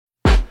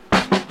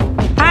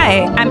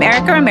Hi, I'm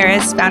Erica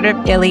Ramirez, founder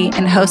of Illy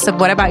and host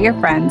of What About Your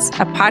Friends,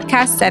 a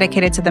podcast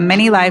dedicated to the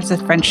many lives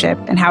of friendship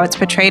and how it's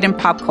portrayed in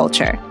pop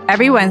culture.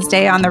 Every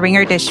Wednesday on the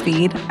Ringer Dish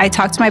feed, I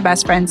talk to my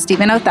best friend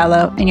Stephen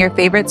Othello and your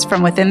favorites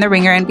from within the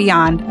Ringer and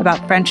beyond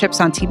about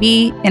friendships on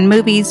TV, in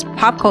movies,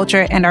 pop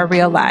culture, and our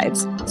real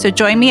lives. So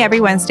join me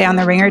every Wednesday on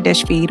the Ringer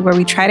Dish feed where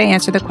we try to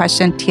answer the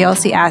question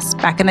TLC asked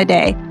back in the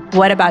day,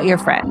 what about your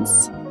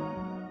friends?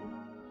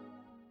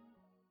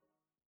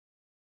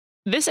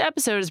 This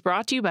episode is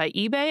brought to you by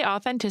eBay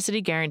Authenticity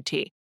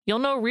Guarantee. You'll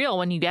know real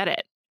when you get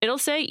it. It'll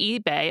say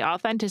eBay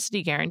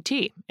Authenticity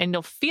Guarantee, and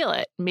you'll feel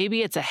it.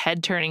 Maybe it's a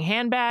head-turning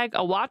handbag,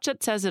 a watch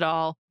that says it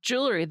all,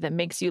 jewelry that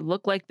makes you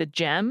look like the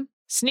gem.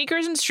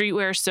 Sneakers and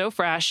streetwear so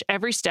fresh,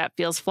 every step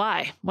feels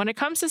fly. When it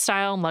comes to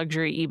style and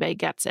luxury, eBay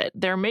gets it.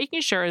 They're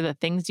making sure the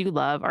things you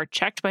love are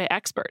checked by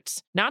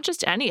experts. Not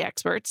just any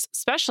experts,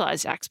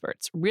 specialized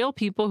experts, real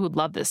people who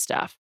love this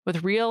stuff,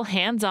 with real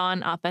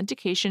hands-on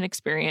authentication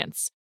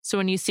experience. So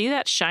when you see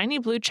that shiny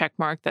blue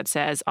checkmark that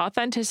says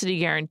Authenticity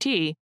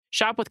Guarantee,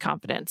 shop with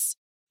confidence.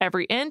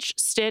 Every inch,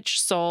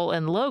 stitch, sole,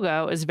 and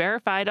logo is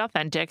verified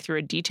authentic through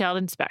a detailed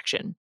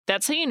inspection.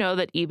 That's how you know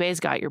that eBay's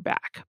got your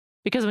back.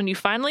 Because when you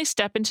finally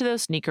step into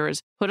those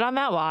sneakers, put on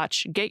that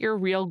watch, get your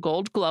real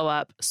gold glow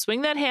up,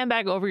 swing that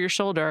handbag over your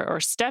shoulder, or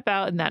step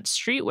out in that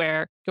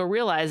streetwear, you'll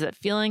realize that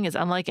feeling is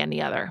unlike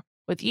any other.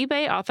 With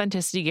eBay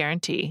Authenticity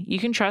Guarantee, you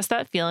can trust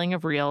that feeling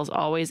of real is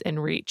always in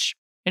reach.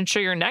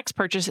 Ensure your next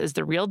purchase is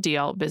the real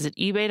deal. Visit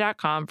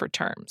ebay.com for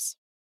terms.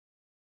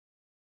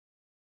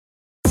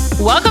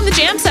 Welcome to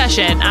Jam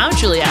Session. I'm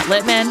Juliet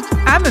Littman.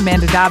 I'm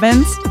Amanda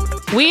Dobbins.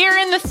 We are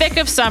in the thick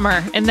of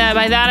summer, and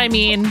by that I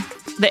mean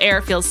the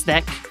air feels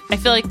thick. I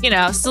feel like,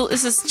 so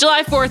this is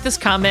July 4th is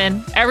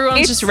coming.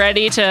 Everyone's just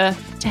ready to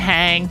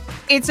hang.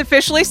 It's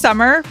officially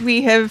summer.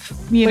 We have,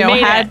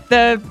 had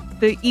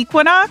the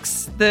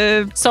equinox,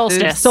 the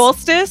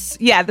solstice.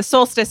 Yeah, the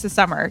solstice is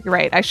summer. You're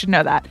right. I should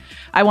know that.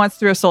 I once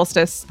threw a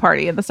solstice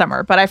party in the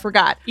summer, but I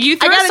forgot. You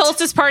threw a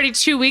solstice party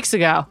 2 weeks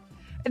ago.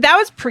 That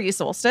was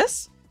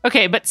pre-solstice.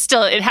 Okay, but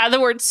still, it had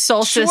the word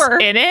solstice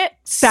in it.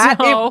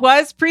 It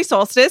was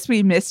pre-solstice.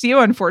 We missed you.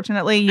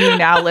 Unfortunately, you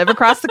now live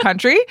across the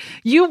country.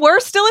 You were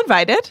still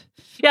invited.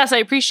 Yes, I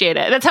appreciate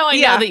it. That's how I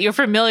know that you're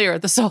familiar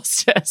with the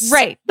solstice.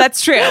 Right.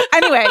 That's true.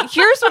 Anyway,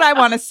 here's what I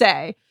want to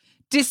say.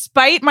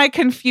 Despite my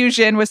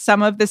confusion with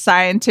some of the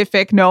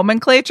scientific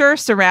nomenclature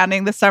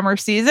surrounding the summer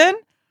season,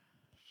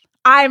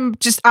 I'm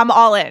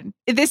all in.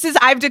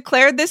 I've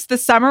declared this the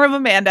summer of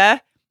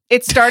Amanda.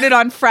 It started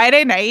on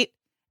Friday night,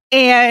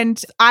 and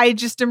I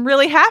just am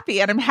really happy.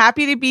 And I'm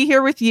happy to be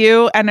here with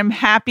you, and I'm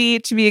happy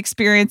to be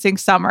experiencing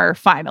summer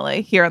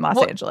finally here in Los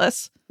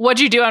Angeles. What'd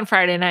you do on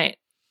Friday night?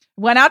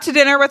 Went out to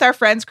dinner with our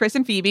friends, Chris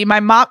and Phoebe. My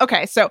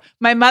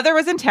mother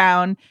was in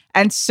town,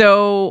 and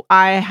so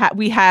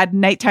we had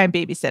nighttime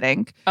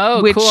babysitting,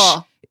 which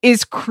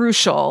is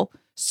crucial.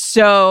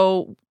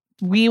 So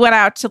we went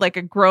out to like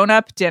a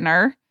grown-up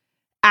dinner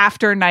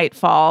after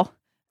nightfall.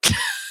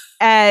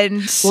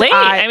 And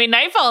late.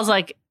 Nightfall is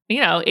like,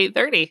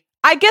 8:30.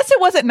 I guess it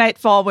wasn't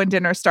nightfall when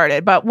dinner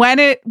started, but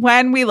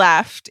when we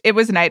left, it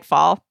was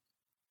nightfall.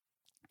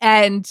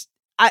 And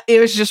it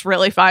was just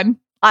really fun.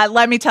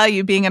 Let me tell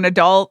you, being an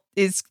adult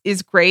is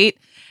great.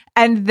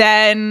 And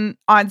then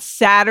on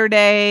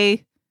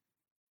Saturday,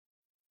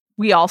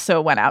 we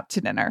also went out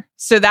to dinner.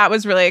 So that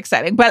was really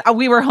exciting. But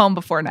we were home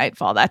before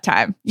nightfall that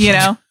time,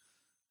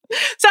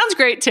 Sounds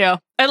great, too.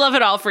 I love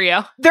it all for you.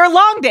 They're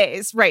long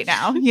days right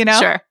now,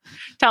 Sure.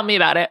 Tell me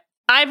about it.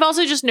 I've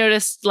also just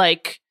noticed,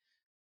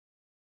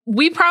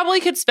 we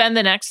probably could spend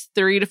the next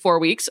 3 to 4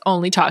 weeks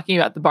only talking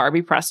about the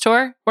Barbie press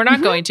tour. We're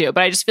not going to,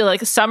 but I just feel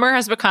like summer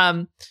has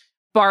become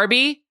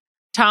Barbie,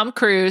 Tom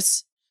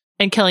Cruise,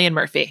 and Cillian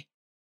Murphy.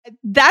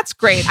 That's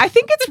great. I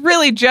think it's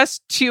really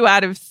just 2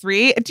 out of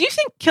 3. Do you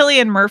think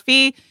Cillian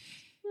Murphy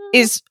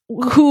is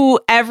who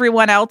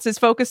everyone else is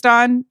focused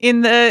on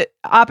in the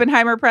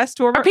Oppenheimer press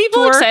tour? Are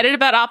people excited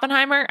about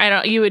Oppenheimer?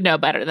 You would know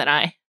better than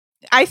I.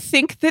 I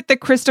think that the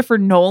Christopher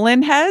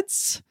Nolan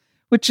heads,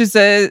 which is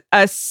a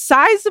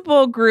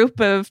sizable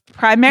group of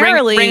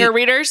primarily Ringer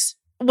readers.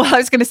 Well, I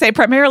was going to say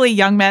primarily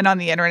young men on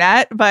the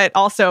internet, but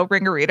also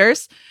Ringer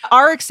readers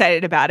are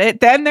excited about it.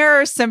 Then there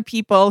are some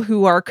people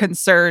who are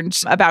concerned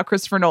about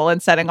Christopher Nolan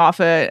setting off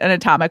an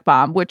atomic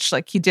bomb, which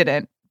he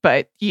didn't,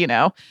 but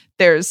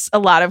there's a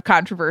lot of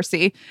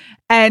controversy.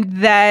 And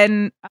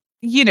then,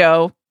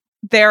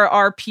 there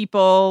are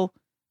people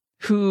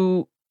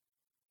who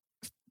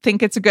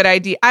think it's a good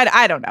idea.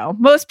 I don't know.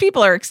 Most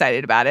people are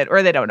excited about it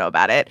or they don't know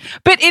about it,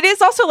 but it is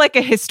also like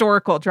a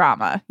historical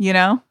drama,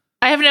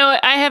 I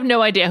have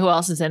no idea who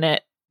else is in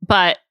it,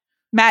 but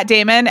Matt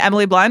Damon,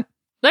 Emily Blunt.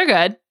 They're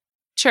good.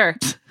 Sure.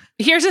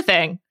 Here's the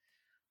thing.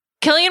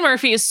 Cillian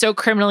Murphy is so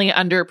criminally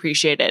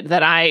underappreciated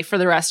that I, for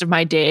the rest of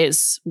my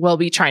days, will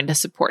be trying to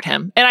support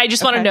him. And I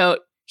just want to note,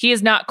 he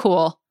is not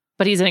cool,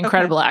 but he's an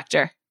incredible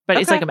actor. But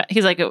he's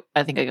like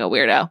I think a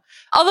weirdo.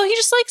 Although he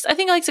just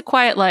likes a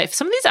quiet life.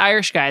 Some of these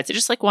Irish guys, they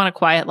just want a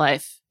quiet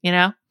life,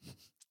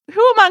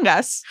 Who among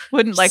us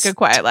wouldn't like a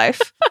quiet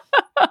life?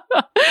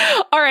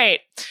 All right.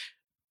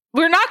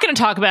 we're not going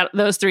to talk about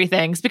those three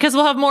things because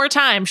we'll have more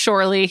time,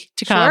 surely,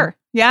 to come. Sure.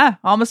 Yeah,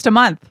 almost a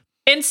month.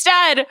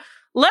 Instead,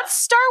 let's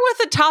start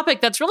with a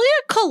topic that's really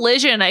a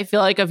collision, I feel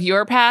like, of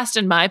your past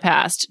and my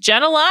past.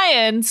 Jenna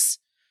Lyons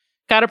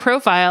got a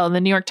profile in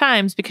the New York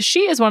Times because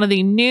she is one of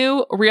the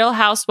new Real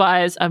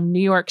Housewives of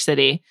New York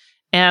City.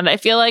 And I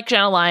feel like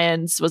Jenna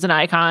Lyons was an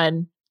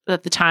icon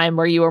at the time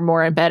where you were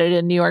more embedded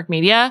in New York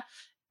media.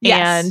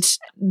 Yes.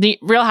 And the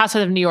Real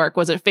Housewives of New York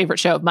was a favorite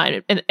show of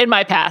mine in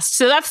my past.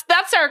 So that's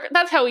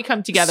how we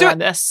come together on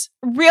this.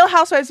 Real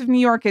Housewives of New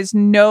York is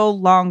no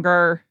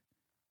longer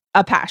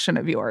a passion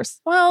of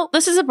yours. Well,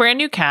 this is a brand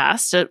new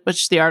cast,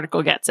 which the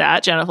article gets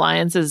at. Jenna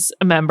Lyons is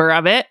a member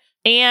of it.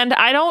 And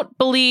I don't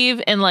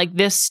believe in like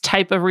this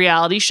type of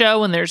reality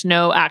show when there's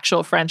no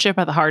actual friendship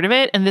at the heart of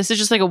it. And this is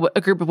just like a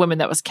group of women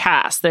that was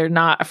cast. They're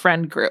not a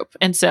friend group.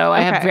 And so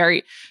I have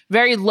very,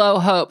 very low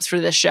hopes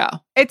for this show.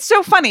 It's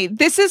so funny.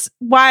 This is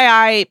why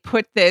I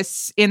put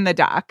this in the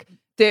doc.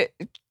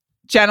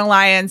 Jenna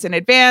Lyons, in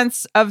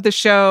advance of the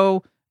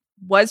show,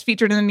 was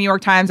featured in the New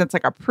York Times. It's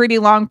like a pretty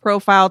long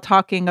profile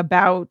talking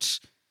about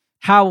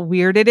how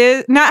weird it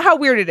is. Not how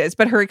weird it is,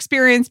 but her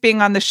experience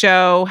being on the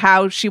show,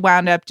 how she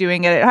wound up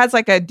doing it. It has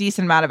like a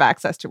decent amount of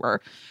access to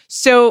her.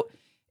 So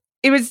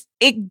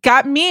it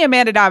got me,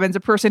 Amanda Dobbins, a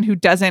person who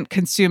doesn't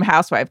consume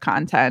housewife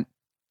content,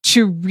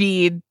 to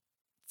read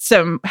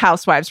some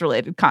housewives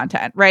related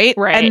content, right?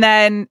 Right. And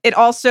then it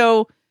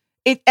also,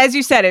 as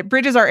you said, it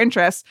bridges our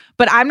interests,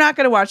 but I'm not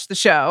going to watch the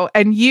show.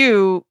 And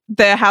you,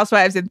 the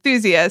housewives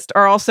enthusiast,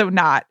 are also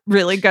not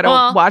really going to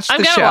watch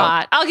the show.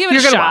 I'll give it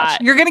a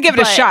shot. You're going to give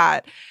it a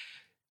shot.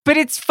 But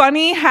it's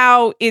funny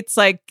how it's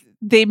like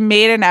they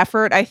made an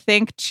effort, I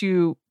think,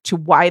 to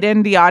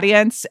widen the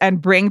audience and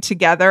bring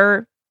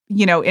together,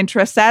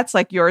 interest sets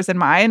like yours and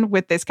mine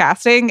with this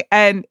casting.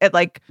 And it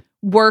like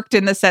worked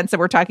in the sense that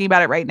we're talking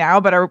about it right now.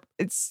 But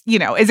is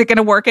it going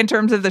to work in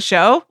terms of the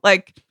show?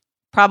 Like,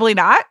 probably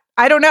not.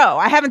 I don't know.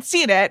 I haven't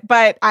seen it,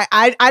 but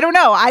I don't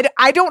know.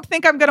 I don't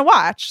think I'm going to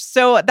watch.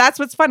 So that's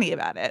what's funny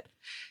about it.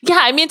 Yeah.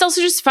 I mean, it's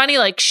also just funny.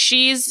 Like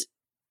she's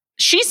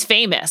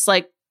famous.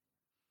 Like,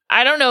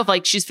 I don't know if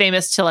like she's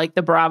famous to like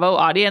the Bravo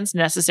audience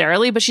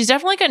necessarily, but she's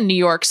definitely like a New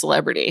York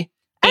celebrity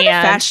and a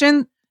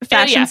fashion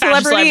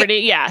celebrity.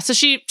 Yeah. So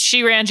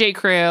she ran J.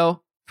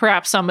 Crew,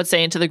 perhaps some would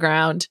say into the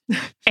ground.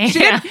 And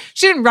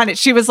she didn't run it.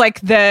 She was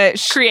like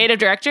the creative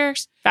director,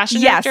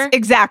 fashion director. Yes,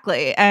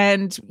 exactly.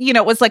 And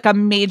it was like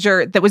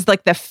that was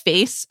like the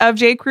face of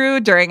J. Crew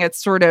during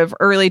its sort of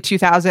early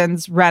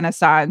 2000s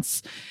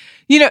renaissance.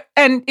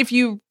 And if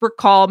you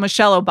recall,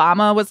 Michelle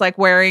Obama was like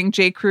wearing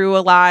J. Crew a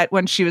lot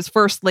when she was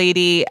first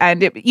lady.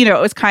 And it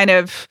was kind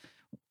of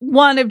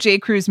one of J.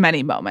 Crew's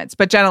many moments.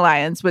 But Jenna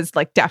Lyons was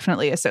like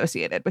definitely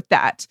associated with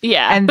that.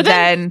 Yeah. And but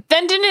then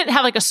didn't it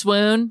have like a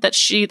swoon that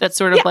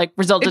sort of like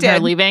resulted in her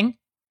leaving?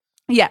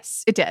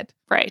 Yes, it did.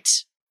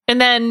 Right. And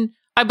then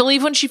I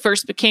believe when she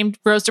first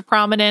rose to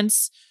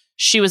prominence,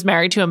 she was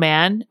married to a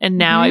man. And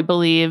now I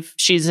believe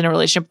she's in a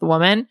relationship with a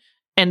woman.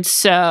 And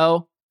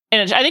so...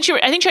 And I think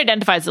she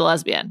identifies as a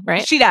lesbian,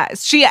 right? She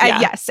does.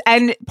 Yes.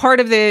 And part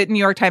of the New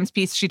York Times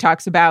piece, she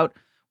talks about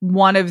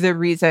one of the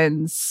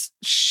reasons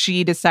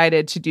she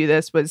decided to do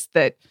this was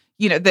that,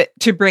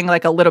 to bring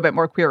like a little bit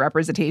more queer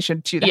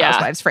representation to the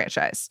Housewives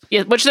franchise.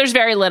 Yeah, which there's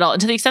very little.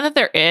 And to the extent that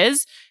there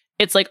is,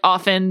 it's like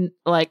often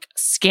like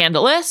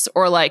scandalous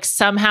or like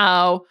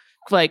somehow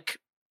like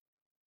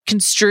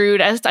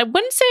construed as, I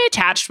wouldn't say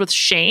attached with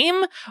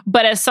shame,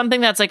 but as something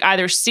that's like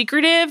either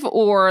secretive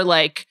or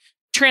like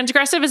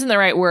transgressive isn't the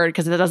right word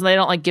because they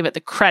don't like give it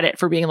the credit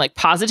for being like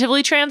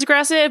positively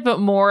transgressive, but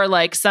more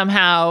like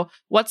somehow,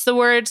 what's the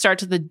word?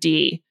 Starts with a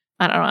D.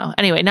 I don't know.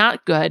 Anyway,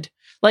 not good.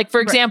 Like,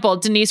 for example,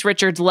 Denise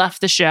Richards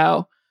left the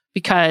show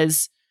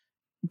because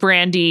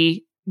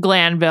Brandi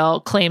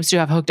Glanville claims to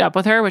have hooked up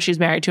with her, but she's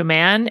married to a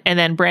man. And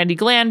then Brandi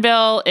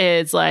Glanville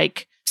is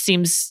like,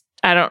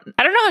 I don't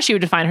know how she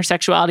would define her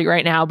sexuality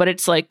right now, but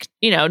it's like,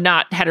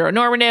 not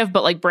heteronormative,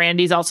 but like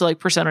Brandi's also like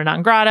persona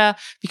non grata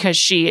because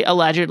she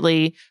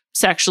allegedly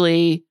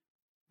sexually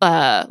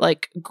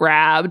like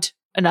grabbed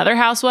another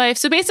housewife.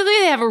 So basically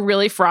they have a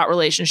really fraught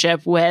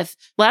relationship with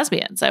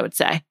lesbians, I would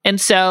say. And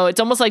so it's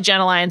almost like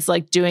Jenna Lyons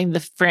like doing the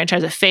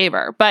franchise a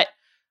favor. But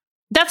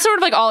that's sort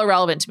of like all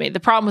irrelevant to me. The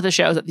problem with the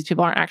show is that these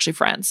people aren't actually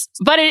friends.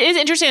 But it is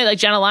interesting that like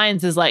Jenna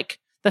Lyons is like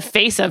the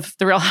face of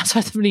the Real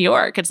Housewives of New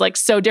York. It's like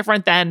so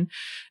different than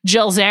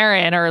Jill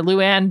Zarin or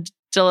Luann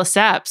de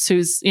Lesseps,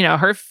 who's,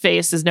 her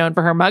face is known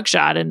for her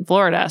mugshot in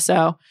Florida.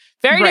 So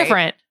very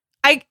different.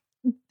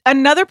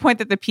 Another point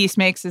that the piece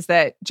makes is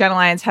that Jenna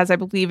Lyons has, I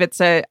believe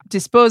it's a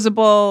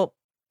disposable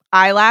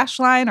eyelash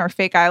line or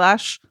fake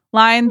eyelash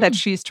line that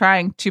she's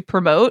trying to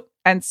promote.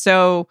 And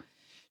so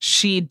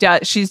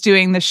she's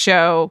doing the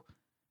show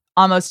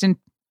almost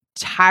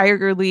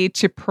entirely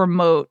to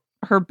promote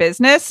her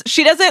business.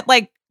 She doesn't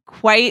like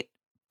quite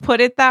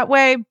put it that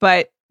way,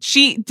 but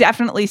she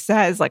definitely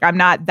says like, I'm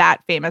not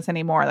that famous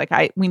anymore.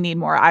 Like we need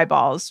more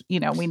eyeballs, we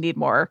need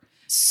more.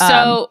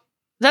 So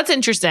that's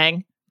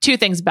interesting. Two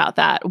things about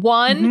that.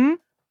 One,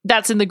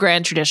 that's in the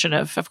grand tradition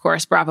of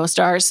course, Bravo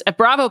stars. At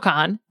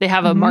BravoCon, they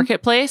have a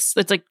marketplace.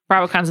 It's like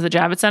BravoCon's at the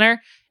Javits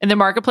Center. And the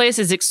marketplace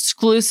is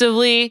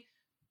exclusively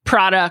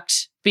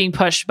product being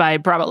pushed by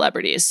Bravo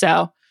celebrities.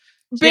 So,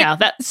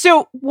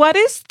 So what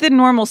is the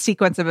normal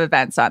sequence of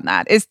events on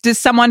that? Does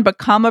someone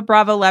become a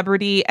Bravo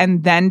celebrity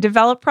and then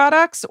develop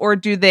products, or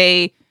do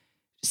they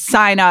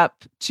sign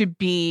up to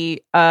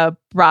be a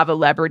Bravo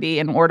celebrity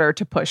in order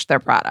to push their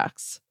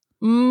products?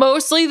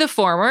 Mostly the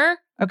former.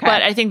 Okay.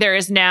 But I think there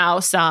is now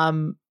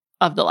some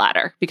of the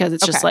latter because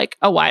it's just like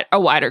a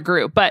wider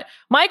group. But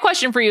my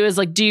question for you is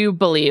like, do you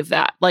believe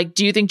that? Like,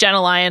 do you think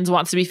Jenna Lyons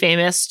wants to be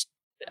famous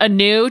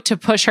anew to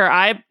push her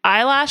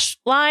eyelash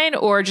line,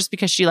 or just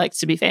because she likes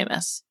to be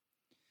famous?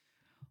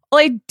 Well,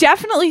 I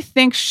definitely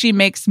think she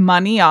makes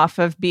money off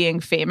of being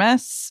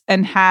famous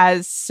and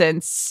has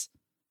since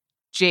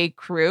J.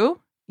 Crew,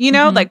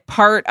 like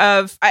part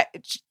of,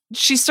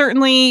 she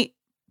certainly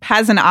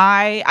has an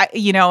eye,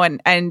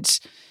 and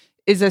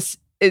is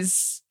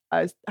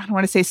I don't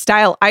want to say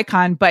style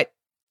icon, but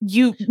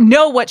you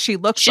know what she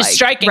looks like. She's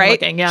striking right?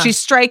 looking, yeah. She's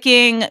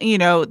striking,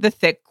 the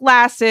thick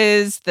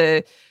glasses,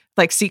 the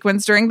like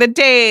sequins during the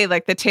day,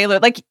 like the tailor,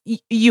 like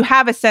you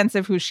have a sense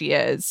of who she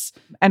is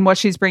and what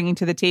she's bringing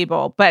to the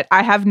table. But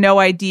I have no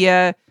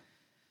idea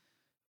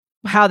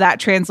how that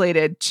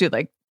translated to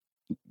like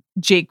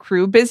J.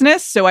 Crew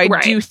business. So I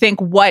do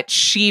think what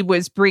she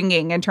was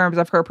bringing in terms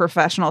of her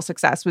professional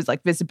success was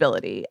like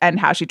visibility and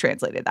how she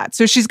translated that.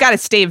 So she's got to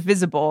stay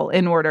visible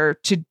in order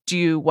to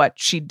do what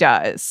she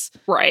does.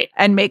 Right.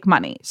 And make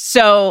money.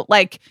 So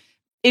like,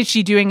 is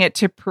she doing it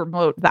to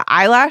promote the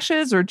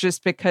eyelashes or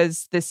just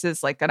because this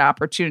is like an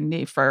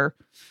opportunity for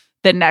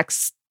the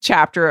next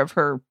chapter of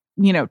her,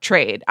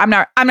 trade? I'm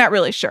not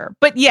really sure.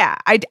 But yeah,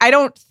 I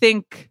don't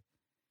think,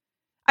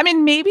 I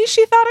mean, maybe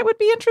she thought it would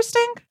be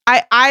interesting.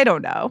 I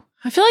don't know.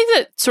 I feel like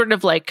the sort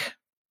of like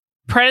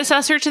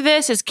predecessor to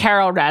this is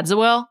Carol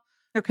Radziwill,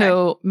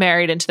 who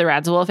married into the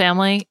Radziwill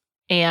family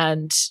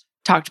and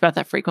talked about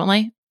that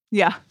frequently.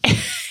 Yeah.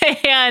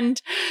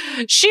 And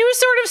she was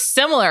sort of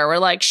similar, where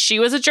like she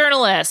was a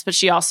journalist, but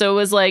she also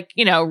was like,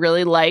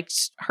 really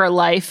liked her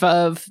life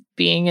of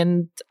being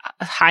in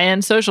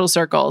high-end social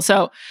circles.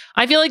 So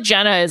I feel like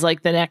Jenna is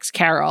like the next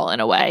Carol in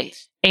a way.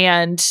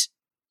 And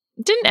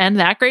it didn't end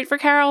that great for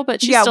Carol,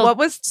 but she's still, what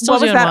was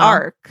that well.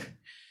 arc?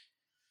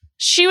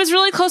 She was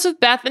really close with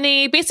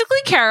Bethany. Basically,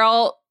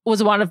 Carol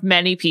was one of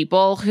many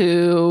people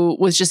who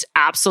was just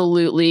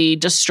absolutely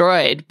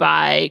destroyed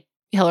by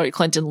Hillary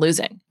Clinton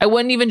losing. I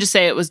wouldn't even just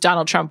say it was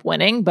Donald Trump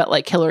winning, but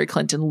like Hillary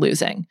Clinton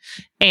losing.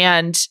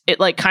 And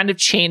it like kind of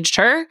changed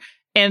her.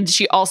 And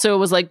she also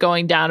was like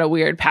going down a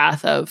weird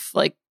path of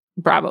like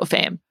Bravo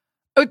fame.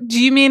 Oh,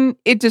 do you mean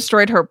it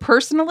destroyed her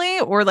personally,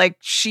 or like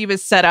she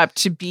was set up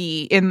to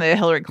be in the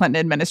Hillary Clinton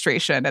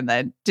administration and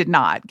then did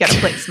not get a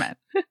placement?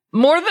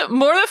 More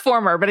the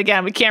former, but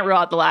again, we can't rule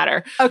out the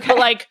latter. Okay. But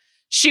like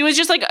she was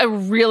just like a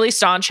really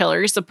staunch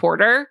Hillary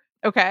supporter.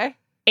 Okay.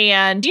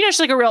 And she's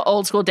like a real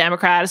old school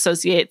Democrat,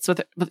 associates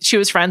with she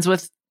was friends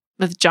with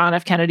John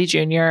F. Kennedy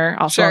Jr.,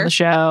 also on the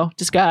show,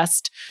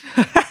 discussed.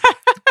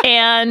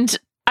 And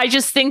I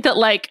just think that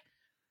like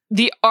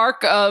the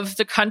arc of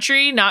the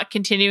country not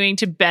continuing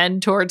to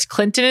bend towards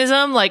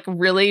Clintonism like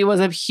really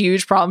was a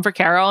huge problem for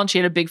Carol, and she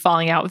had a big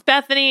falling out with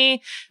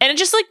Bethany, and it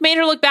just like made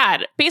her look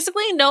bad.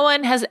 Basically, no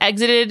one has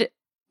exited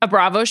a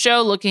Bravo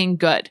show looking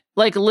good.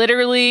 Like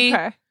literally,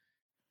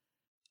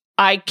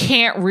 I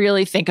can't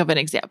really think of an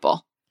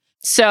example.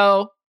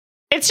 So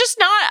it's just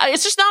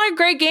not a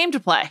great game to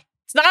play.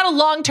 It's not a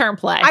long-term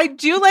play. I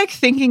do like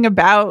thinking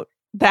about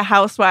the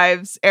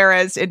Housewives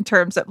eras in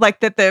terms of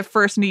like that the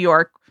first New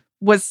York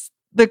was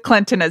the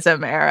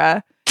Clintonism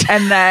era.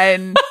 And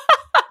then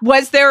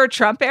was there a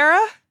Trump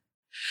era?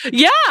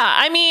 Yeah.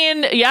 I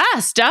mean,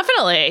 yes,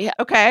 definitely.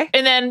 Okay.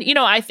 And then,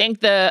 I think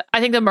the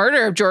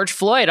murder of George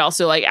Floyd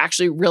also like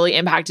actually really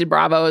impacted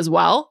Bravo as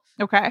well.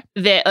 Okay.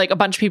 That like a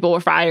bunch of people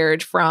were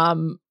fired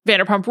from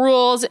Vanderpump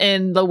Rules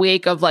in the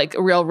wake of like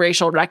a real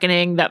racial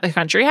reckoning that the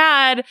country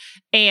had.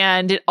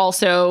 And it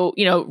also,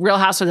 Real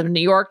Housewives of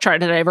New York tried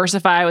to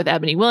diversify with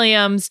Ebony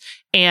Williams.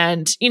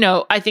 And,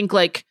 I think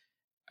like,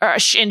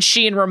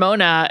 she and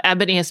Ramona,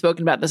 Ebony has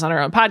spoken about this on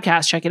her own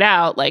podcast, check it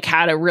out, like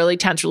had a really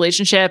tense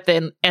relationship.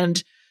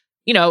 And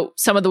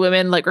some of the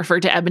women like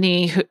referred to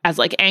Ebony as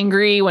like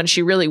angry when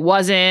she really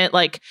wasn't.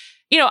 Like,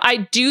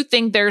 I do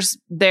think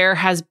there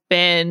has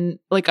been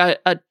like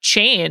a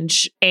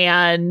change.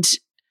 And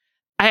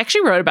I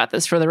actually wrote about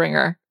this for The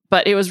Ringer,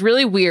 but it was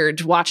really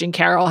weird watching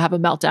Carol have a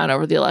meltdown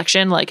over the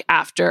election, like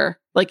after,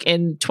 like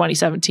in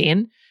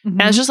 2017.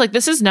 And it's just like,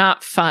 this is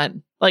not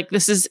fun. Like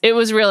it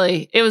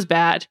was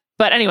bad.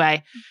 But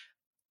anyway,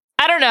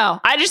 I don't know.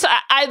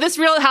 This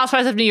Real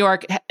Housewives of New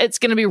York, it's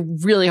going to be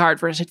really hard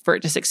for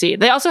it to succeed.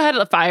 They also had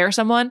to fire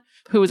someone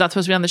who was not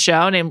supposed to be on the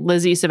show named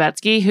Lizzie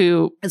Savetsky,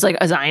 who is like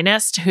a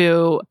Zionist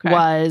who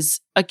was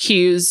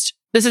accused.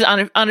 This is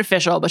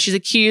unofficial, but she's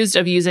accused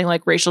of using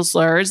like racial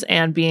slurs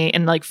and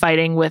like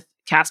fighting with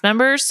cast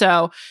members.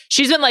 So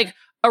she's been like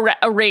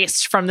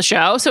erased from the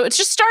show. So it's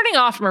just starting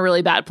off from a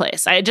really bad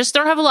place. I just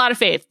don't have a lot of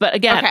faith. But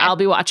again, I'll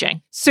be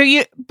watching. So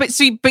you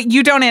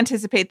don't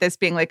anticipate this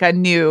being like a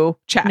new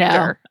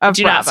chapter of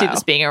do Bravo. Not see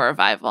this being a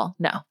revival.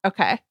 No.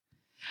 Okay.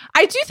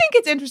 I do think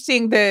it's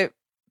interesting the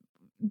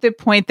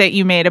point that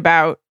you made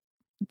about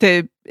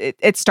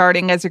it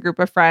starting as a group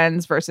of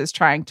friends versus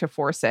trying to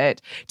force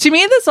it. To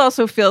me, this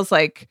also feels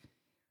like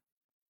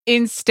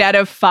instead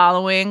of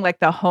following like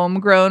the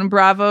homegrown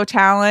Bravo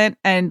talent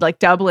and like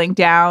doubling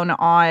down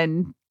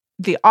on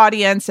the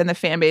audience and the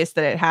fan base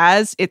that it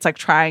has, it's like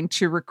trying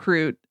to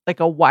recruit like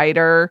a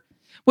wider,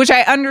 which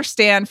I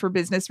understand for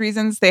business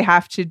reasons they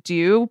have to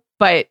do,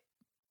 but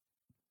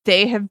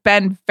they have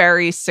been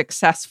very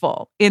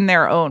successful in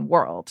their own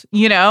world,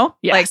 you know?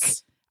 Yes. Like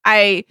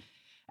I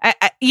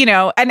you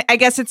know, and I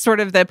guess it's sort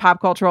of the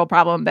pop cultural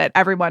problem that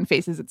everyone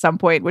faces at some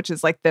point, which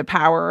is like the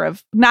power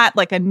of not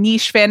like a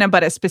niche fandom,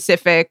 but a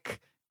specific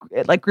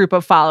like group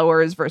of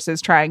followers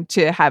versus trying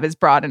to have as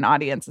broad an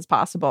audience as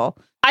possible.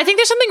 I think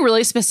there's something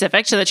really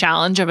specific to the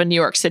challenge of a New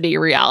York City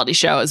reality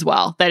show as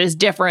well that is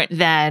different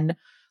than,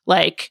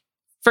 like,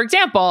 for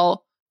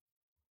example,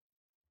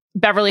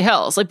 Beverly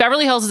Hills. Like,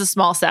 Beverly Hills is a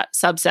small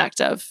subsect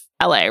of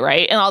LA,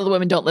 right? And all the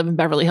women don't live in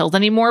Beverly Hills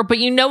anymore, but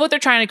you know what they're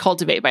trying to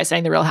cultivate by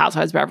saying the Real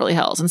Housewives of Beverly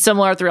Hills, and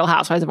similar with the Real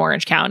Housewives of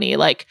Orange County.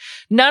 Like,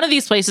 none of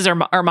these places are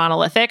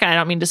monolithic, and I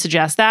don't mean to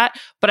suggest that,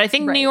 but I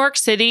think New York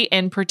City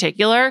in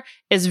particular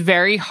is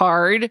very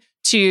hard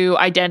to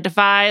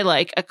identify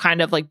like a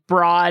kind of like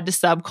broad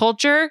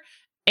subculture,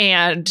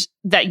 and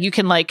that you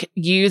can like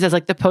use as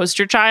like the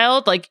poster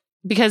child, like,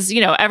 because,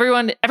 you know,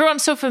 everyone's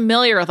so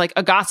familiar with like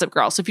a Gossip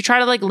Girl. So if you try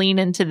to like lean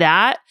into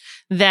that,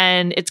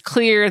 then it's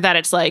clear that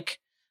it's like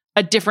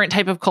a different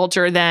type of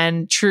culture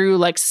than true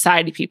like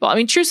society people. I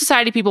mean, true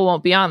society people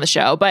won't be on the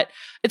show, but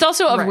it's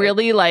also a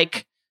really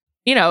like,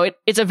 you know,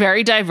 it's a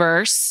very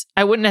diverse,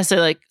 I wouldn't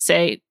necessarily like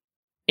say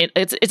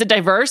it's a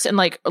diverse and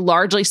like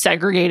largely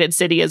segregated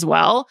city as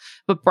well.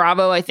 But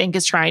Bravo, I think,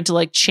 is trying to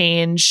like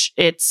change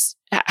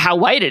how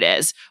white it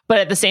is. But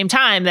at the same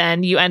time,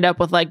 then you end up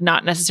with like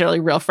not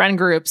necessarily real friend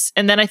groups.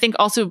 And then I think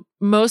also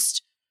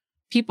most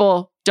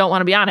people don't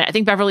want to be on it. I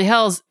think Beverly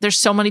Hills, there's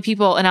so many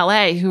people in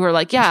LA who are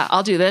like, yeah,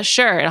 I'll do this.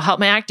 Sure. It'll help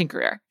my acting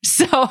career.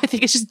 So I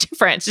think it's just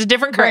different. It's just a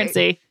different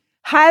currency. Right.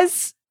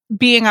 Has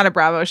being on a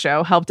Bravo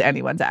show helped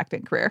anyone's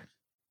acting career?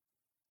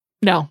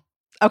 No.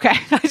 Okay.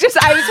 I just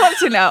wanted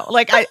to know.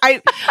 Like,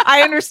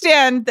 I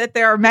understand that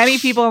there are many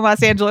people in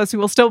Los Angeles who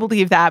will still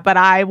believe that, but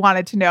I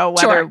wanted to know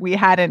whether we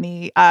had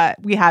any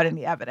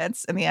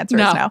evidence, and the answer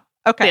is no.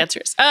 Okay. The answer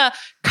is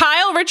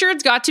Kyle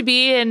Richards got to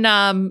be in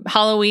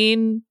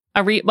Halloween,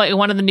 like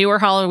one of the newer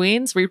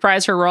Halloweens,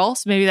 reprise her role,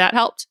 so maybe that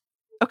helped.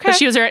 Okay. But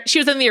she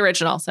was in the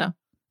original, so.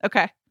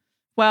 Okay.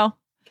 Well,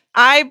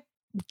 I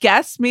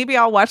guess maybe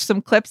I'll watch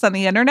some clips on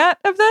the internet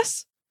of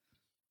this.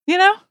 You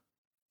know?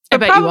 But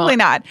probably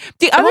not.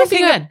 The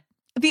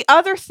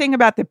other thing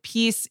about the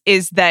piece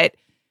is that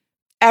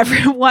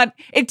everyone,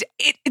 it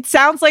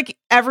sounds like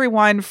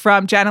everyone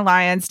from Jenna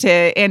Lyons to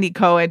Andy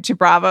Cohen to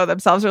Bravo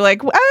themselves are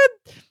like, I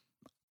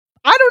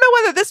don't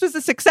know whether this was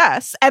a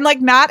success. And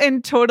like, not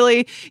in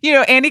totally, you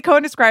know, Andy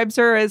Cohen describes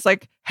her as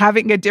like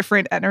having a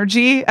different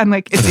energy, and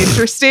like it's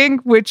interesting,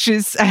 which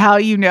is how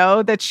you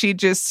know that she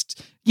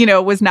just, you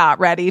know, was not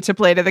ready to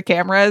play to the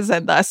cameras,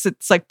 and thus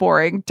it's like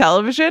boring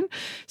television.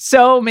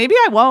 So maybe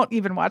I won't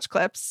even watch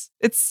clips.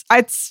 It's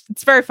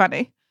very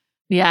funny.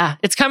 Yeah,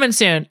 it's coming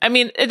soon. I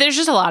mean, there's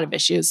just a lot of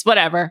issues.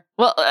 Whatever.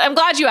 Well, I'm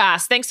glad you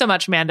asked. Thanks so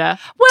much, Amanda.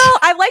 Well,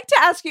 I like to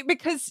ask you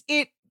because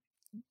it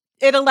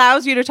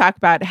allows you to talk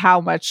about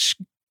how much,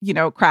 you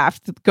know,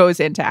 craft goes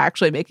into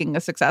actually making a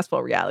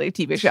successful reality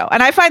TV show.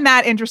 And I find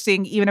that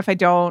interesting, even if I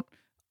don't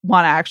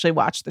want to actually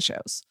watch the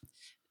shows.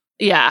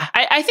 Yeah,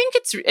 I think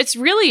it's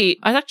really,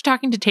 I was actually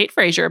talking to Tate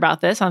Frazier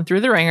about this on Through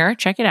the Ringer.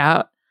 Check it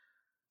out.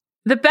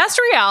 The best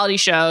reality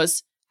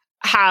shows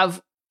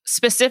have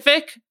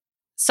specific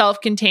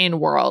self-contained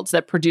worlds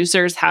that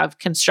producers have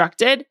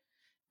constructed,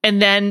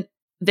 and then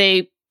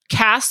they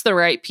cast the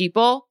right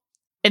people,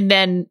 and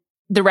then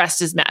the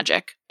rest is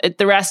magic.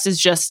 The rest is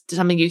just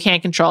something you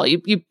can't control.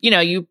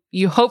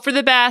 You hope for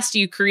the best,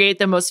 you create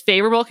the most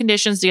favorable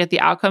conditions to get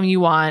the outcome you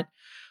want,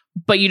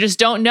 but you just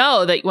don't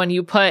know that when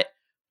you put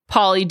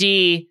Pauly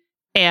D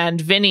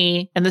and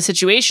Vinny and the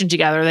situation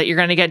together that you're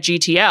going to get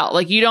GTL.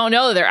 Like, you don't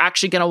know they're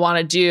actually going to want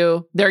to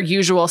do their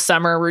usual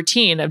summer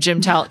routine of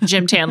gym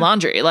tan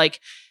laundry. Like,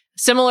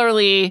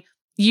 similarly,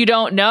 you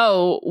don't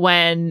know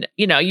when,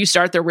 you know, you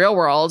start the Real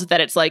World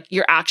that it's like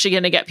you're actually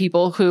going to get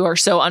people who are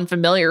so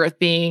unfamiliar with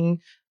being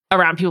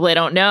around people they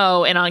don't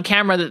know and on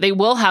camera that they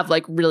will have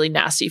like really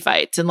nasty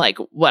fights and like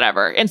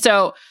whatever. And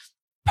so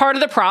part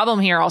of the problem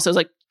here also is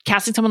like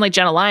casting someone like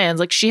Jenna Lyons,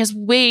 like she has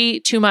way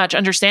too much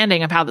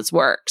understanding of how this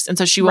works. And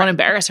so she won't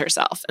embarrass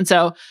herself. And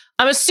so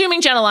I'm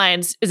assuming Jenna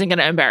Lyons isn't going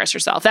to embarrass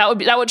herself. That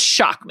would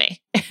shock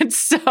me. And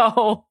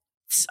so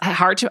it's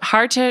hard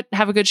to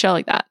have a good show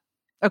like that.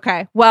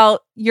 Okay.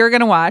 Well, you're going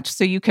to watch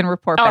so you can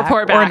report back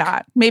or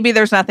not. Maybe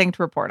there's nothing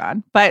to report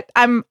on, but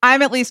I'm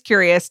at least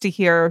curious to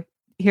hear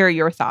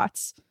your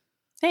thoughts.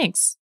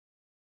 Thanks.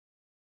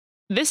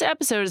 This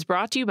episode is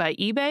brought to you by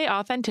eBay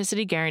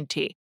Authenticity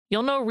Guarantee.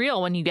 You'll know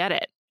real when you get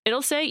it.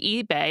 It'll say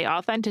eBay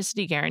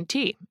Authenticity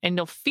Guarantee, and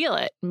you'll feel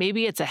it.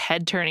 Maybe it's a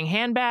head-turning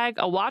handbag,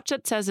 a watch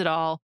that says it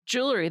all,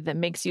 jewelry that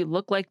makes you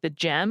look like the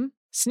gem.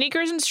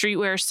 Sneakers and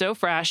streetwear so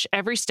fresh,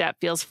 every step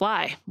feels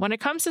fly. When it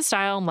comes to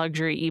style and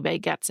luxury,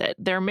 eBay gets it.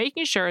 They're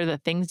making sure the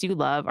things you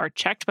love are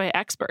checked by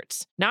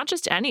experts. Not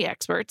just any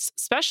experts,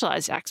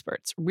 specialized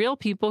experts, real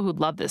people who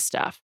love this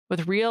stuff,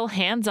 with real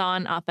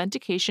hands-on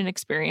authentication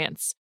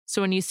experience.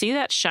 So when you see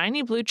that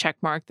shiny blue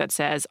checkmark that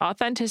says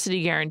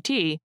Authenticity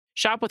Guarantee,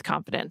 shop with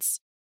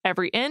confidence.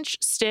 Every inch,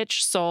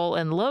 stitch, sole,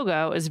 and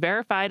logo is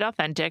verified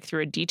authentic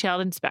through a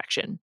detailed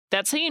inspection.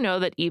 That's how you know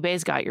that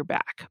eBay's got your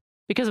back.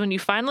 Because when you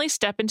finally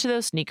step into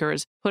those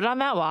sneakers, put on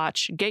that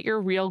watch, get your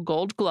real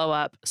gold glow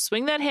up,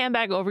 swing that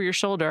handbag over your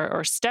shoulder,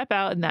 or step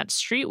out in that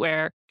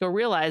streetwear, you'll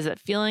realize that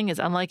feeling is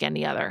unlike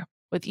any other.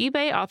 With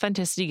eBay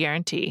Authenticity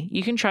Guarantee,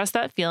 you can trust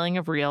that feeling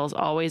of real is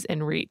always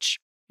in reach.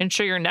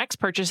 Ensure your next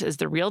purchase is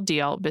the real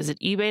deal. Visit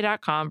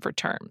ebay.com for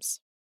terms.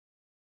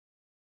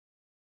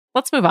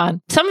 Let's move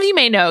on. Some of you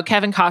may know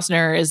Kevin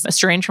Costner is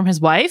estranged from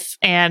his wife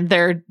and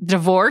their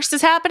divorce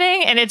is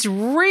happening. And it's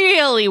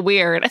really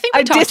weird. I think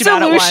we talked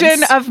about it once. A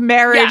dissolution of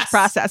marriage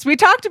process. We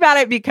talked about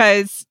it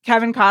because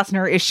Kevin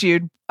Costner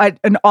issued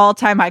an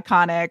all-time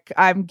iconic,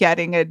 I'm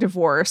getting a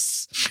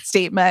divorce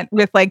statement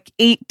with like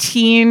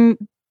 18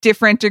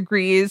 different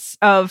degrees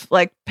of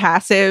like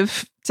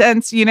passive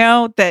tense,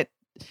 that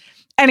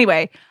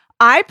anyway.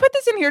 I put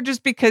this in here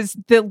just because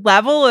the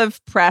level of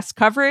press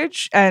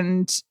coverage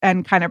and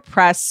kind of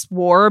press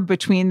war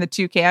between the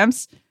two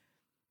camps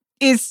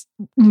is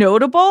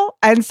notable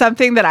and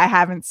something that I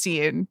haven't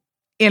seen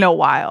in a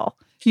while.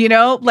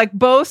 Like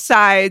both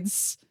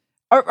sides,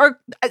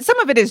 or some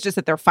of it is just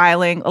that they're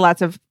filing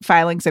lots of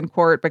filings in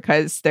court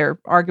because they're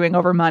arguing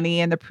over money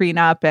and the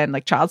prenup and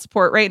like child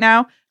support right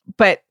now.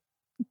 But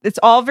it's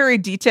all very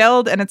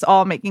detailed and it's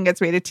all making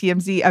its way to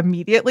TMZ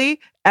immediately.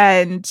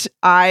 And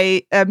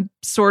I am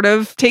sort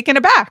of taken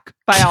aback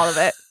by all of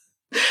it.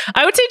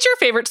 I would say it's your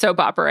favorite soap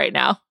opera right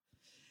now.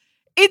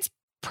 It's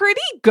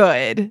pretty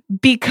good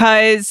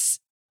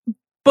because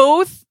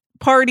both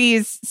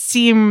parties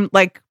seem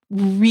like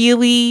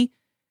really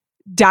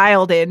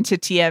dialed into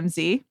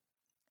TMZ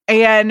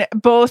and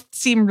both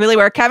seem really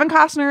where Kevin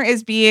Costner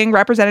is being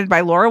represented by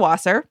Laura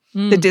Wasser,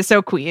 the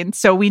Disso Queen.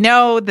 So we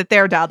know that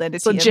they're dialed into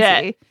TMZ.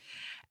 Legit.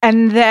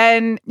 And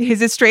then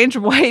his estranged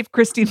wife,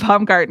 Christine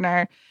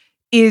Baumgartner,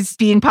 is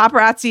being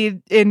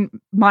paparazzi'd in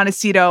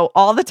Montecito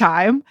all the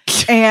time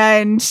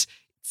and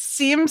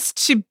seems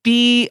to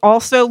be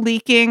also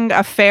leaking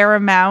a fair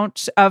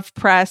amount of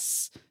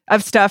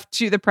stuff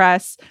to the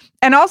press,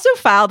 and also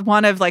filed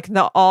one of like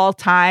the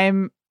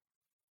all-time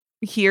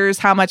here's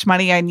how much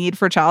money I need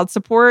for child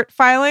support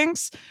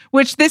filings,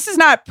 which this is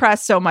not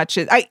press so much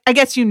as I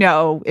guess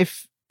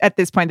if at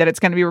this point that it's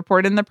going to be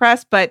reported in the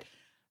press, but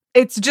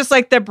it's just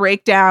like the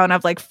breakdown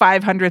of like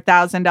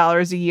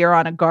 $500,000 a year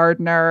on a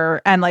gardener,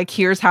 and like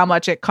here's how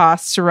much it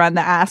costs to run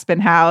the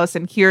Aspen house,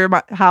 and here's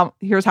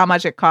how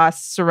much it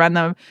costs to run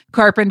the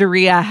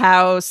Carpinteria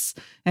house,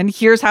 and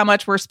here's how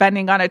much we're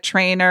spending on a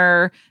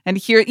trainer, and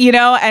here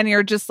and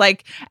you're just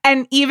like,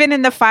 and even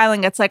in the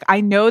filing, it's like, I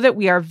know that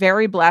we are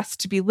very blessed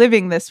to be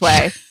living this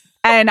way.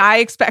 And I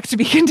expect to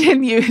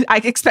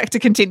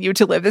continue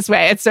to live this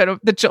way, and so do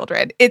the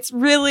children. It's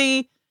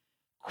really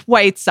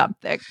quite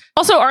something.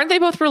 Also, aren't they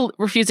both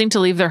refusing to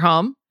leave their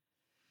home?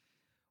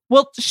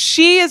 Well,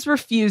 she is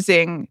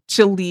refusing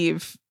to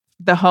leave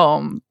the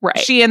home. Right.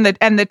 She and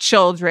the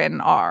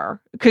children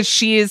are, because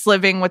she is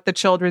living with the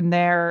children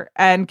there.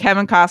 And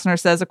Kevin Costner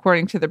says,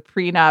 according to the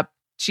prenup,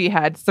 she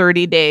had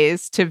 30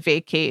 days to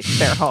vacate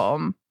their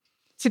home.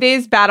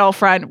 Today's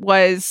battlefront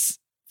was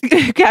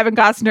Kevin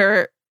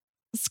Costner's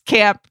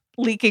camp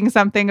leaking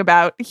something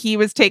about he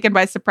was taken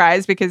by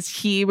surprise because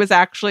he was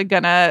actually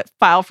gonna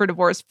file for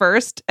divorce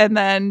first, and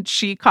then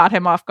she caught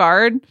him off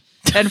guard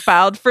and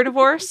filed for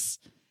divorce.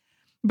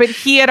 But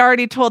he had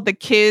already told the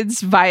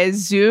kids via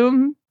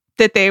Zoom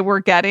that they were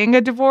getting a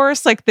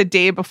divorce like the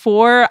day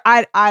before.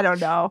 I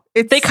don't know.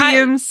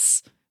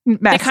 Seems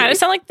messy. They kind of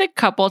sound like the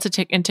couple to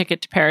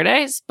Ticket to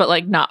Paradise, but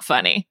like not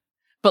funny.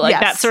 But like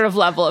that sort of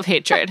level of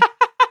hatred.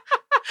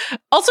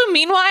 Also,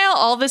 meanwhile,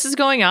 all this is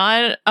going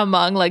on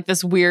among like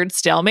this weird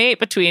stalemate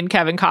between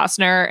Kevin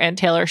Costner and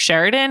Taylor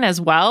Sheridan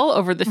as well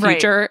over the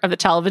future of the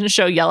television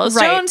show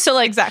Yellowstone. Right. So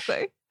like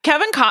exactly,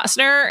 Kevin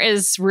Costner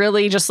is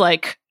really just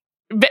like,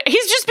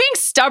 he's just being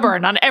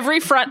stubborn on every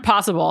front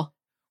possible.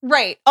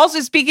 Right.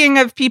 Also, speaking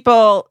of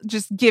people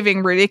just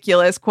giving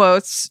ridiculous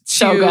quotes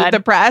to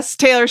the press,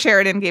 Taylor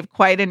Sheridan gave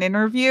quite an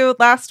interview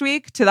last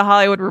week to The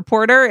Hollywood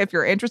Reporter, if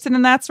you're interested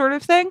in that sort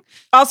of thing.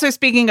 Also,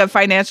 speaking of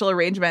financial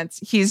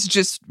arrangements, he's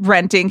just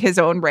renting his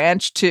own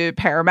ranch to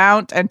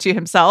Paramount and to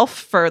himself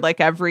for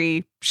like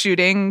every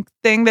shooting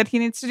thing that he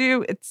needs to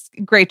do. It's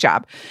a great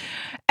job.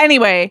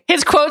 Anyway.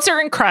 His quotes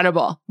are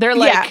incredible. They're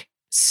like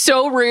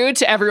so rude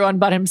to everyone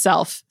but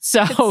himself.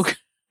 So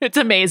it's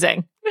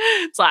amazing.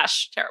 /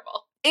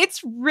 terrible.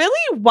 It's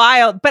really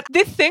wild. But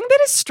the thing that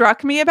has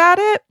struck me about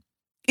it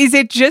is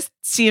it just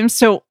seems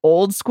so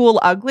old school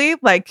ugly.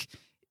 Like,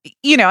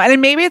 you know,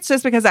 and maybe it's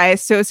just because I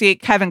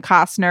associate Kevin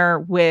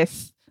Costner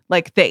with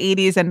like the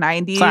 80s and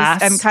 90s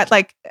Class. and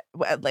like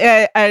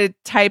a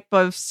type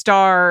of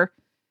star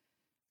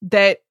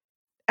that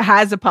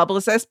has a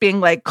publicist being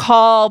like,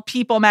 call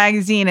People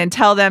magazine and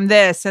tell them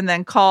this, and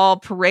then call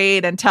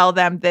Parade and tell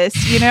them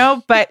this, you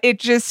know. But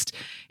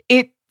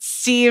it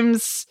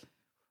seems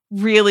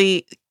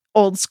really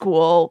old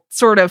school,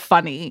 sort of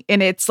funny,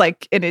 and it's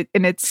like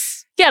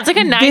it's like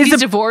a 90s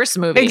divorce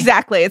movie.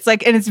 Exactly. It's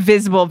like in its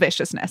visible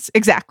viciousness.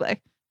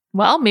 Exactly.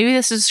 Well, maybe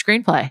this is a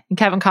screenplay and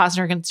Kevin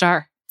Costner can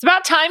star. It's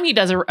about time he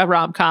does a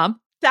rom-com.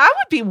 That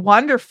would be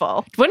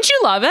wonderful. Wouldn't you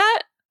love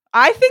it?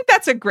 I think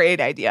that's a great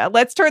idea.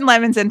 Let's turn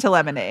lemons into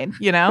lemonade,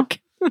 you know?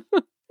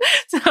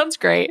 Sounds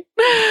great.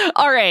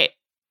 All right.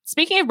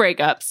 Speaking of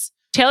breakups,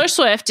 Taylor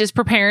Swift is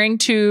preparing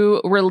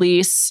to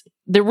release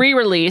the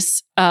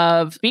re-release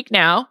of Speak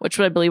Now, which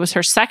I believe was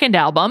her second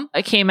album.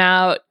 It came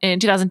out in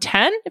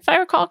 2010, if I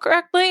recall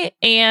correctly,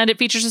 and it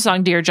features the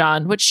song Dear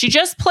John, which she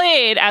just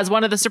played as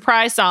one of the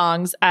surprise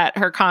songs at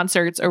her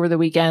concerts over the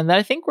weekend that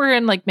I think were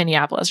in like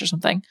Minneapolis or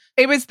something.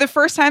 It was the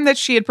first time that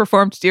she had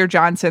performed Dear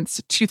John since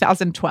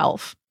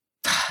 2012.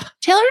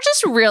 Taylor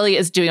just really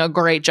is doing a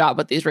great job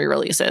with these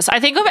re-releases. I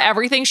think of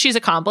everything she's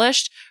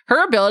accomplished,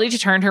 her ability to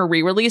turn her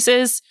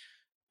re-releases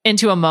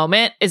into a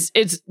moment is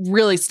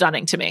really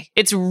stunning to me.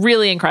 It's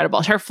really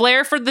incredible. Her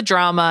flair for the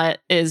drama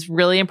is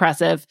really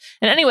impressive.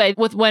 And anyway,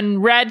 when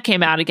Red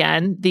came out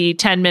again, the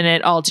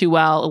 10-minute All Too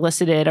Well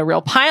elicited a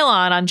real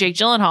pile-on on Jake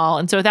Gyllenhaal.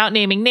 And so without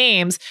naming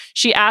names,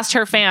 she asked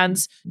her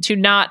fans to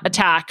not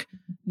attack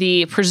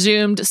the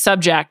presumed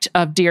subject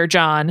of Dear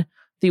John,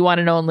 the one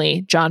and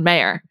only John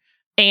Mayer.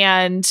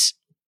 And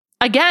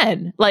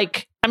again,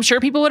 like, I'm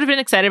sure people would have been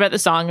excited about the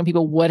song and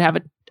people would have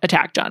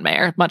attacked John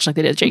Mayer, much like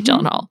they did Jake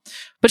Gyllenhaal.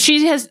 But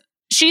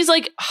she's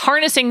like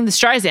harnessing the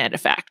Streisand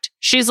effect.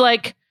 She's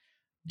like,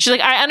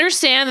 I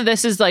understand that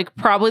this is like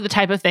probably the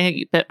type of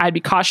thing that I'd be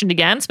cautioned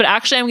against, but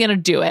actually I'm going to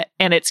do it.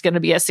 And it's going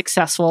to be a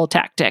successful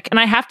tactic. And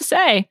I have to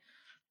say,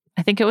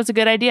 I think it was a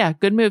good idea.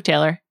 Good move,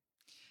 Taylor.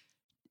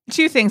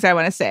 Two things I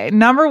want to say.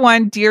 Number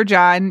one, Dear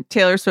John,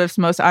 Taylor Swift's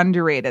most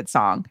underrated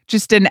song.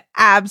 Just an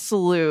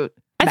absolute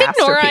I think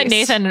Nora and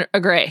Nathan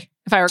agree,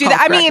 if I recall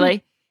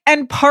correctly.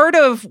 And part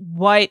of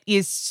what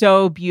is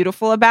so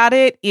beautiful about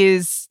it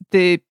is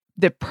the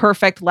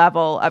perfect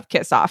level of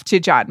kiss off to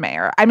John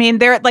Mayer. I mean,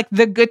 they're like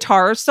the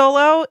guitar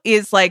solo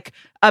is like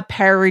a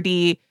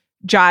parody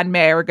John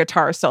Mayer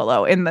guitar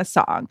solo in the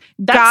song.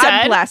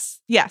 God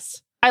bless.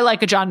 Yes. I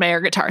like a John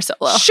Mayer guitar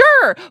solo.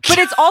 Sure. But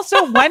it's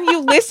also when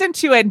you listen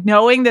to it,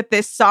 knowing that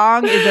this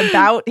song is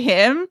about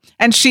him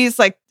and she's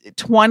like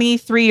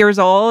 23 years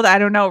old, I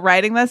don't know,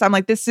 writing this, I'm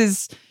like, this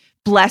is,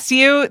 bless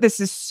you.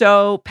 This is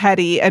so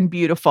petty and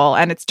beautiful.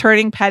 And it's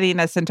turning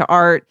pettiness into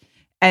art.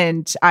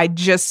 And I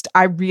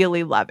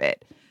really love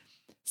it.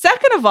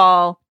 Second of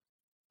all,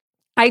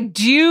 I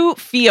do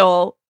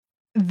feel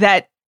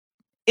that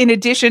in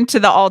addition to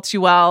the All Too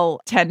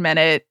Well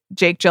 10-minute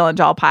Jake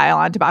Gyllenhaal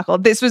pile-on debacle,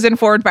 this was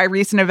informed by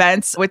recent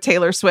events with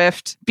Taylor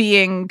Swift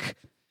being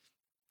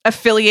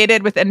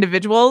affiliated with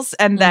individuals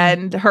and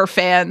then her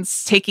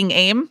fans taking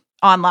aim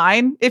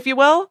online, if you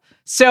will.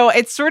 So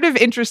it's sort of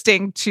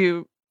interesting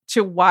to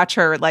watch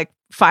her like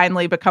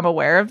finally become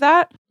aware of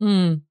that.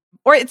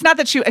 Or it's not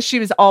that she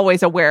was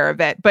always aware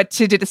of it, but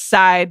to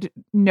decide,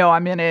 no,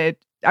 I'm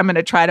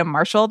gonna try to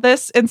marshal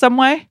this in some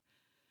way.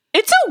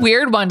 It's a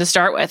weird one to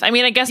start with. I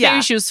mean, I guess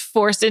maybe she was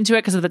forced into it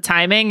because of the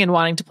timing and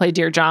wanting to play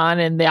Dear John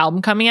and the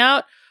album coming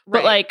out.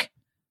 Right. But like,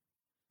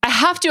 I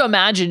have to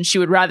imagine she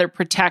would rather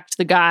protect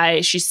the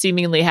guy she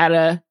seemingly had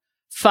a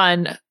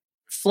fun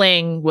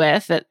fling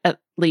with at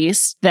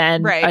least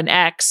than an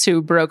ex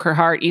who broke her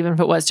heart, even if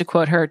it was to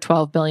quote her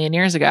 12 billion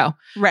years ago.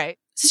 Right.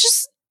 It's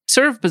just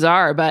sort of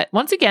bizarre. But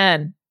once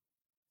again,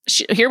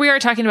 here we are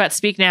talking about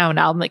Speak Now, an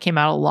album that came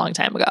out a long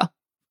time ago.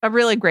 A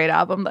really great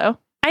album, though.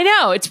 I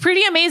know. It's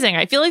pretty amazing.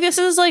 I feel like this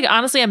is like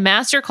honestly a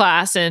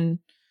masterclass in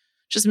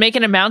just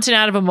making a mountain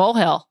out of a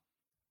molehill.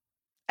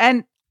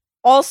 And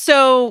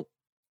also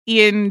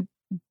in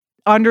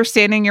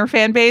understanding your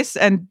fan base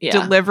and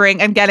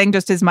delivering and getting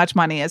just as much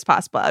money as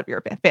possible out of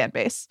your fan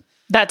base.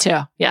 That too.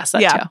 Yes, that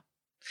too.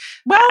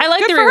 Well, I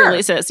like the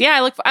re-releases.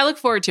 Yeah, I look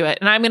forward to it.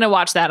 And I'm going to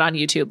watch that on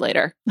YouTube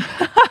later.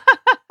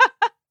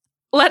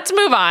 Let's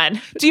move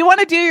on. Do you want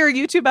to do your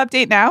YouTube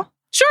update now?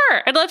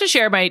 Sure. I'd love to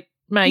share my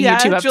YouTube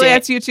update.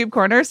 Juliet's YouTube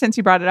corner, since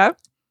you brought it up.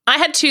 I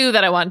had two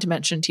that I wanted to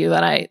mention to you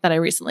that I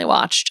recently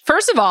watched.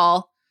 First of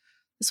all,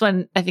 this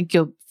one I think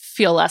you'll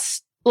feel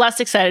less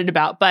excited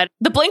about, but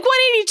the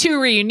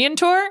Blink-182 reunion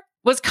tour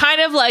was kind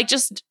of like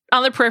just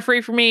on the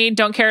periphery for me.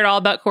 Don't care at all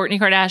about Kourtney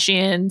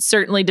Kardashian.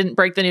 Certainly didn't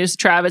break the news to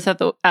Travis at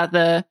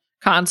the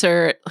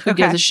concert. Who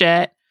gives a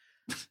shit?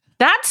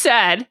 That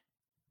said,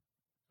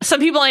 some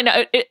people I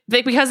know,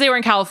 because they were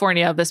in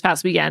California this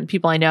past weekend,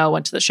 people I know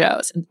went to the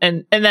shows.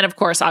 And then, of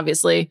course,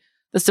 obviously,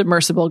 the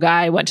submersible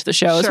guy went to the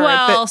show as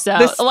well.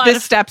 A lot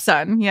of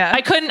stepson. Yeah.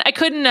 I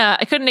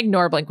couldn't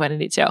ignore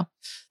Blink-182.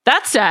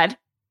 That said,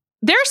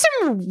 there's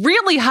some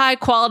really high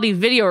quality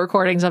video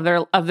recordings of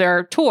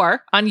their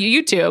tour on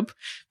YouTube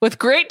with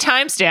great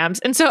timestamps.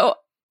 And so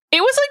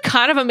it was like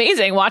kind of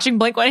amazing watching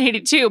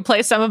Blink-182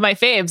 play some of my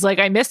faves, like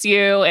I Miss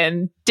You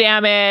and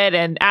Damn It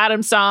and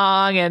Adam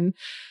Song. And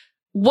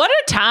what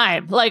a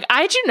time. Like,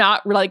 I do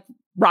not like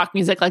rock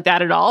music like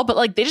that at all, but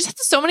like they just have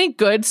so many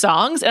good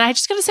songs. And I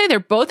just gotta say, they're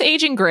both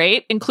aging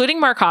great, including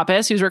Mark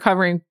Hoppus, who's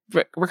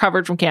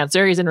recovered from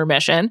cancer. He's in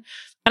remission.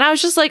 And I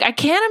was just like, I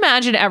can't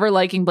imagine ever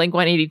liking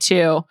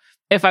Blink-182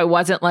 if I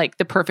wasn't like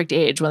the perfect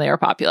age when they were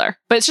popular.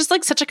 But it's just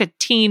like such like a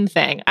teen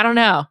thing. I don't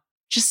know.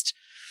 Just,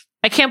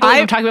 I can't believe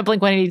I'm talking about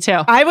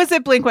Blink-182. I was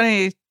at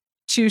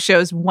Blink-182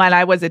 shows when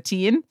I was a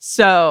teen.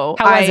 So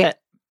how was it?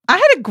 I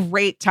had a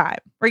great time.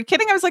 Are you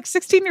kidding? I was like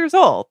 16 years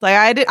old. Like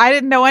I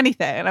didn't know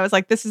anything. And I was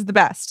like, this is the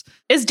best.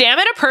 Is Damn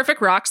It a perfect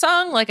rock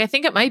song? Like, I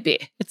think it might be.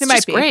 It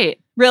might be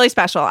great. Really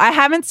special. I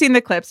haven't seen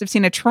the clips. I've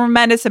seen a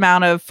tremendous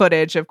amount of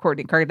footage of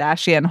Kourtney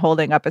Kardashian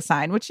holding up a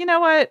sign, which, you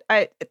know what?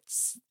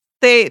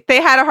 They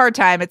had a hard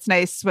time. It's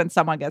nice when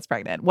someone gets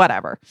pregnant,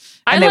 whatever.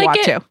 And they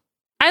want to.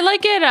 I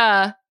like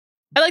it.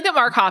 I like that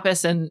Mark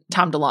Hoppus and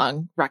Tom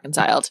DeLonge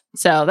reconciled.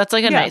 So that's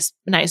like a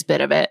nice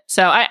bit of it.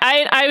 So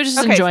I was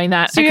just enjoying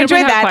that. So you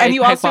enjoyed that, and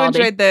you also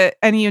enjoyed the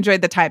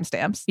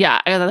timestamps.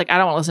 Yeah, I don't want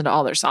to listen to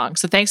all their songs.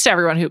 So thanks to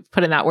everyone who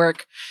put in that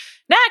work.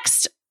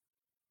 Next,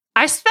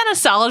 I spent a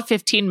solid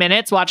 15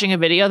 minutes watching a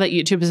video that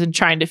YouTube has been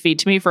trying to feed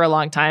to me for a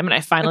long time, and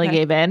I finally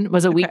gave in. It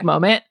was a weak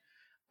moment.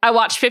 I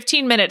watched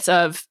 15 minutes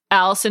of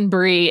Alison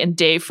Brie and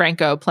Dave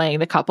Franco playing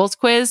the couples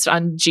quiz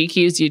on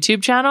GQ's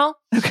YouTube channel.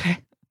 Okay.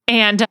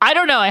 And I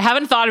don't know. I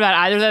haven't thought about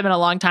either of them in a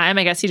long time.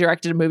 I guess he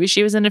directed a movie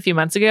she was in a few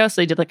months ago. So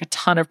they did like a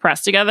ton of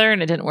press together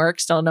and it didn't work.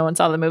 Still no one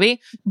saw the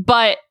movie.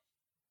 But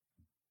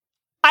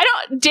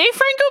Dave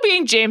Franco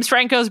being James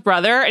Franco's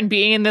brother and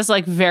being in this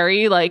like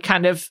very like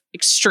kind of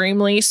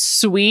extremely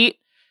sweet,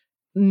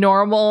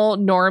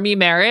 normie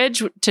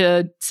marriage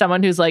to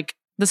someone who's like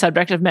the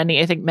subject of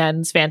many, I think,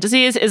 men's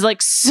fantasies is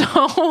like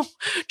so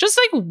just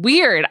like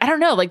weird. I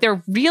don't know. Like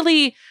they're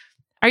really...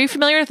 Are you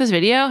familiar with this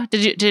video?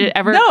 Did it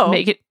ever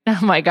make it? Oh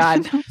my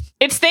God. No.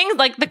 It's things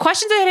like the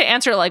questions I had to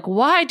answer, like,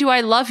 why do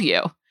I love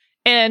you?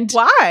 And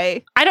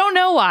why? I don't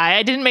know why.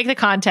 I didn't make the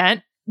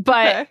content,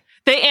 but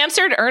they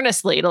answered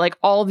earnestly to like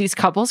all these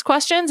couples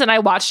questions. And I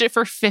watched it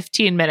for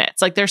 15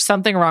 minutes. Like there's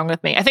something wrong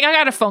with me. I think I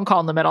got a phone call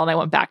in the middle and I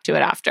went back to it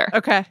after.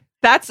 Okay.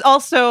 That's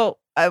also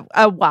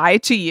a why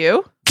to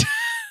you.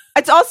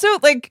 It's also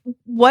like,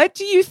 what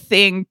do you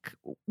think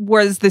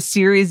was the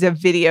series of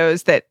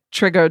videos that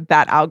triggered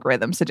that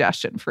algorithm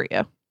suggestion for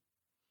you?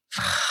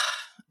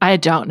 I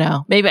don't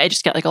know. Maybe I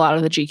just get like a lot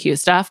of the GQ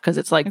stuff because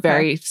it's like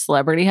very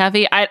celebrity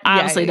heavy. I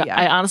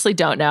honestly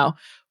don't know.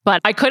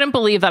 But I couldn't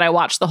believe that I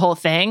watched the whole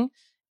thing.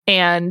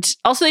 And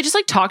also they just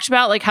like talked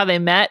about like how they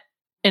met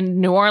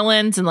in New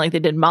Orleans and like they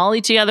did Molly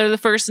together the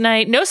first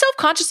night. No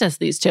self-consciousness,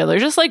 these two. They're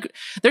just like,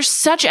 they're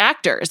such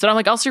actors that I'm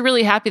like also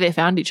really happy they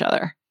found each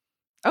other.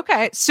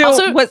 Okay. So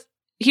also,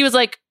 he was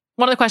like,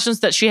 one of the questions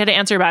that she had to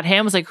answer about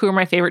him was like, who are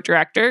my favorite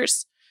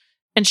directors?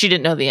 And she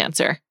didn't know the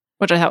answer,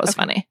 which I thought was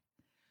funny.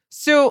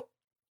 So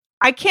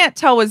I can't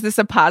tell, was this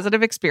a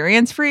positive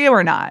experience for you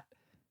or not?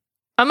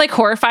 I'm like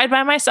horrified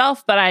by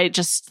myself, but I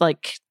just felt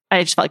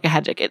like I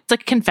had to get, it's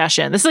like a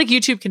confession. This is like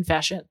YouTube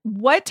confession.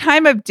 What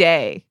time of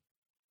day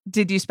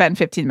did you spend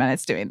 15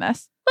 minutes doing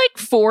this? Like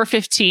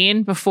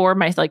 4:15 before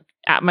my, like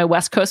at my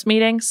West Coast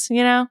meetings,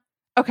 you know?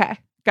 Okay.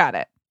 Got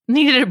it.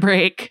 Needed a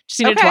break.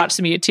 Just needed to watch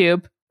some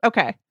YouTube.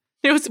 Okay.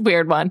 It was a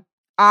weird one.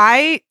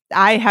 I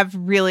have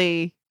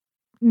really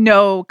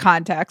no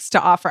context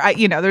to offer.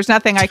 There's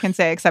nothing I can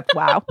say except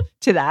wow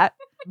to that.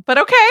 But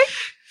okay.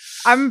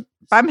 I'm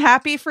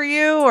happy for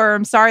you, or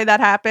I'm sorry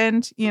that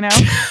happened,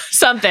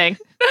 Something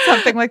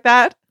like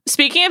that.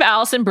 Speaking of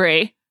Alison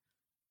Brie,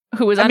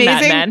 who was on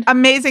Mad Men.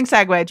 Amazing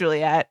segue,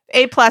 Juliet.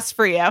 A+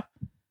 for you.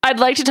 I'd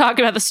like to talk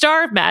about the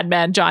star of Mad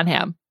Men, Jon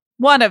Hamm.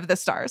 One of the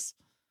stars.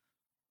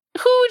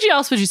 Who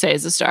else would you say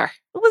is a star?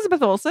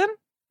 Elizabeth Olsen?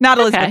 Not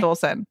Elizabeth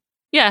Olsen.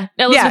 Yeah,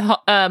 Elizabeth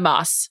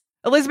Moss.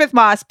 Elizabeth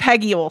Moss,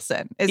 Peggy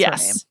Olsen is her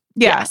name.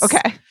 Yeah, yes.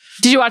 Okay.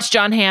 Did you watch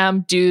Jon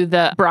Hamm do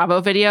the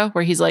Bravo video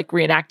where he's like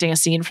reenacting a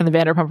scene from the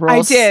Vanderpump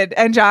Rules? I did.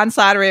 And John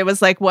Slattery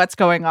was like, what's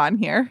going on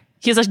here?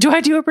 He's like, do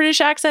I do a British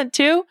accent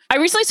too? I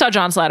recently saw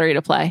John Slattery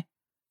to play.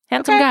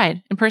 Handsome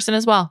guy in person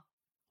as well.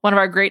 One of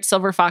our great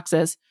silver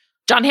foxes.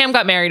 Jon Hamm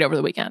got married over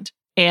the weekend.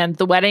 And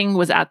the wedding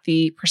was at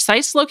the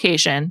precise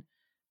location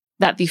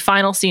that the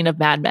final scene of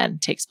Mad Men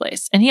takes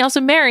place. And he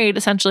also married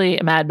essentially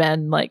a Mad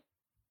Men like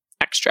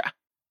extra.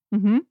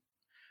 Mm-hmm.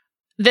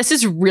 This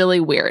is really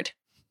weird.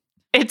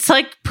 It's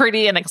like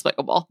pretty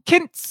inexplicable.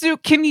 Can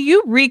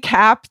you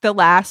recap the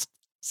last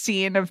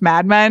scene of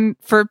Mad Men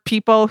for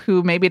people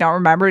who maybe don't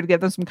remember, to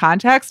give them some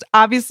context?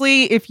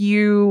 Obviously, if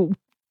you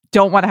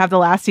don't want to have the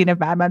last scene of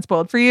Mad Men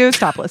spoiled for you,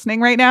 stop listening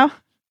right now.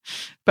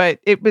 But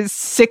it was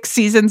 7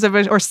 seasons of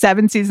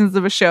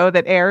a show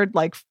that aired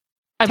like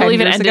I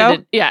believe it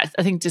ended. I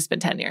think it's just been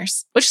 10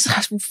 years, which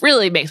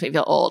really makes me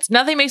feel old.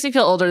 Nothing makes me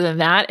feel older than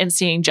that. And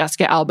seeing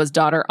Jessica Alba's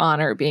daughter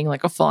Honor being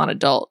like a full-on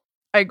adult.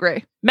 I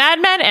agree.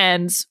 Mad Men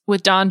ends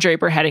with Don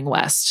Draper heading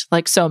west,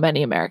 like so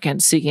many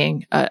Americans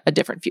seeking a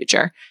different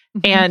future.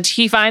 And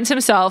he finds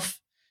himself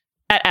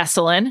at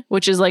Esalen,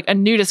 which is like a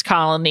nudist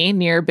colony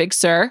near Big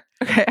Sur.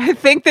 Okay, I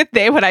think that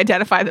they would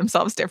identify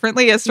themselves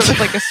differently as sort of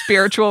like a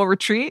spiritual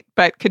retreat,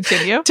 but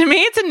continue. To me,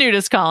 it's a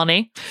nudist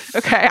colony.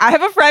 Okay, I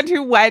have a friend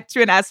who went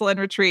to an Esalen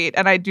retreat,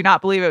 and I do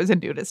not believe it was a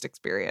nudist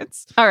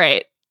experience. All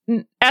right.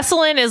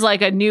 Esalen is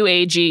like a new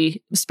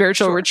agey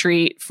spiritual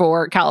retreat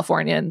for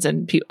Californians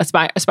and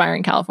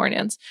aspiring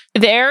Californians.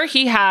 There,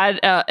 he had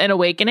an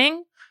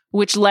awakening,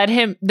 which led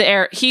him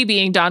there, he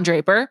being Don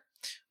Draper,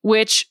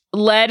 which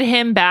led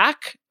him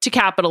back to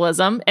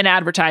capitalism and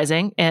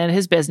advertising and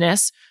his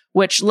business,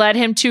 which led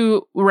him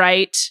to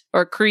write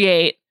or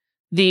create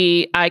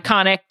the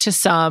iconic to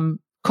some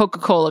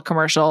Coca-Cola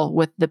commercial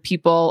with the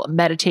people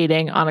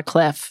meditating on a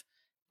cliff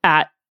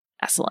at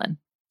Esalen.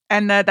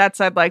 And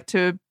that's I'd like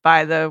to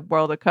buy the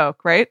world of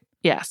Coke, right?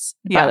 Yes,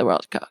 buy the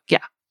world of Coke.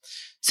 Yeah.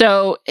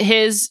 So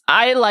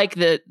I like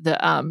the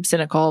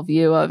cynical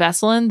view of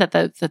Esalen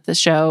that the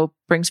show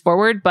brings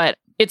forward, but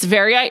it's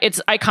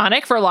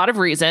iconic for a lot of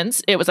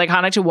reasons. It was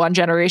iconic to one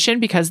generation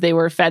because they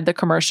were fed the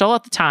commercial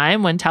at the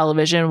time when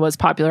television was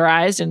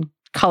popularized and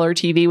color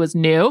TV was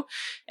new.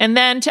 And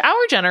then to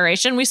our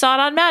generation, we saw it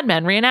on Mad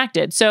Men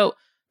reenacted. So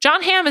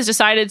John Hamm has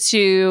decided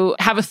to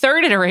have a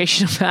third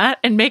iteration of that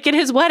and make it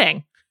his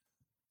wedding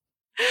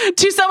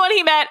to someone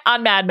he met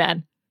on Mad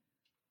Men.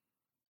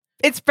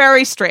 It's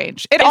very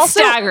strange. It's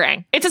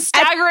staggering. It's a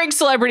staggering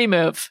celebrity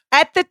move.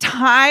 At the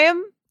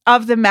time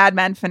of the Mad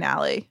Men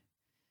finale,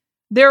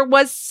 there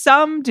was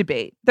some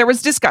debate. There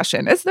was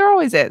discussion, as there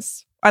always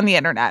is on the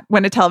internet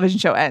when a television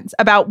show ends,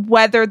 about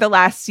whether there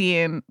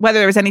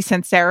was any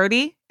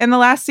sincerity in the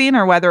last scene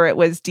or whether it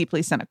was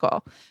deeply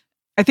cynical.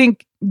 I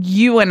think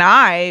you and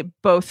I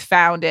both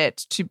found it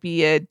to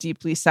be a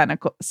deeply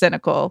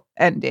cynical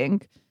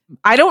ending.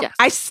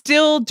 I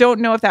still don't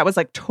know if that was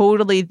like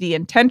totally the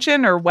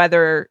intention or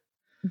whether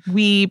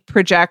we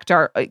project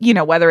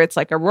whether it's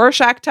like a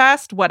Rorschach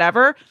test,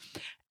 whatever.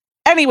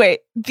 Anyway,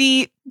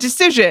 the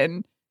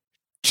decision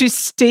to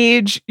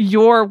stage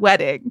your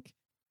wedding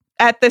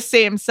at the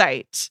same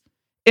site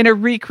in a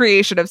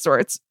recreation of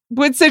sorts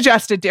would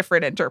suggest a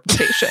different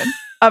interpretation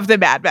of the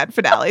Mad Men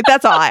finale.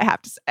 That's all I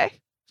have to say.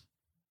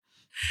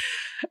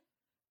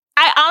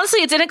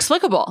 Honestly, it's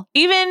inexplicable.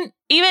 Even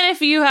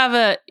if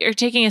you're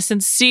taking a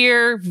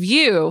sincere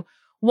view,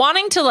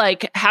 wanting to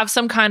like have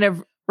some kind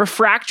of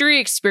refractory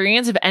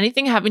experience of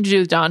anything having to do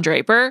with Don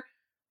Draper,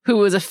 who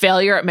was a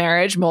failure at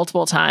marriage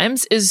multiple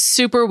times, is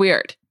super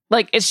weird.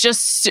 Like, it's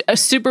just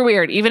super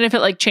weird, even if it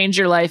like changed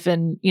your life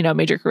and,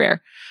 made your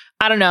career.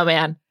 I don't know,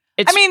 man.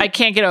 I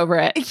can't get over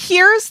it.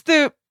 Here's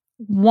the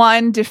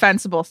one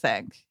defensible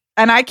thing.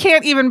 And I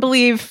can't even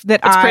believe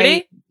that it's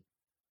pretty.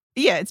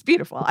 Yeah, it's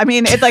beautiful. I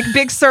mean, it's like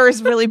Big Sur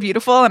is really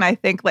beautiful. And I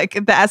think like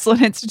the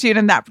Esalen Institute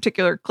and that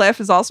particular cliff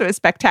is also a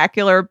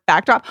spectacular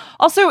backdrop.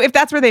 Also, if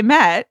that's where they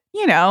met,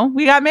 we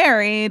got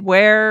married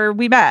where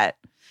we met.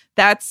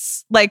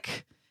 That's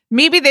like,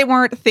 maybe they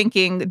weren't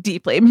thinking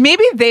deeply.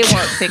 Maybe they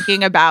weren't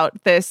thinking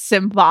about the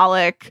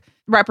symbolic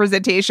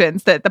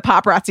representations that the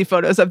paparazzi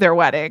photos of their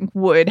wedding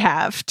would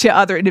have to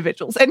other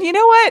individuals. And you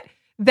know what?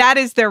 That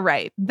is their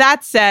right.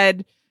 That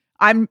said,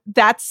 I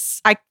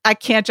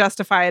can't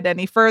justify it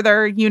any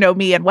further.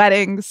 Me and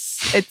weddings.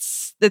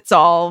 It's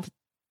all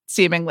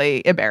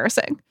seemingly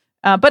embarrassing.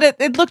 But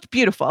it looked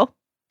beautiful.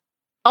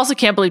 Also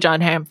can't believe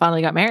John Hamm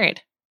finally got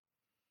married.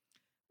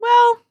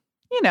 Well,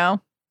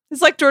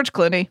 it's like George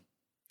Clooney.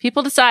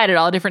 People decide at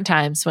all different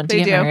times when to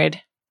get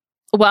married.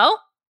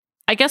 Well,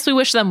 I guess we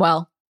wish them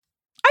well.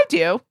 I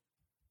do.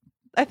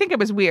 I think it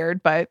was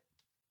weird, but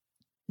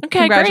okay,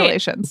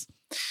 congratulations.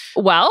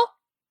 Great. Well,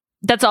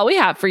 that's all we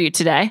have for you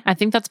today. I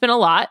think that's been a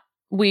lot.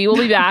 We will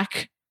be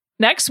back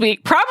next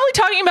week, probably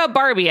talking about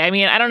Barbie. I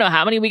mean, I don't know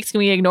how many weeks can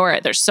we ignore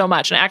it. There's so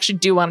much. And I actually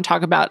do want to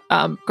talk about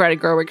Greta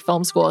Gerwig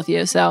Film School with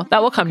you. So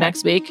that will come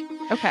next week.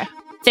 Okay.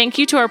 Thank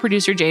you to our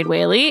producer, Jade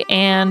Whaley,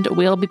 and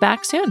we'll be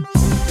back soon.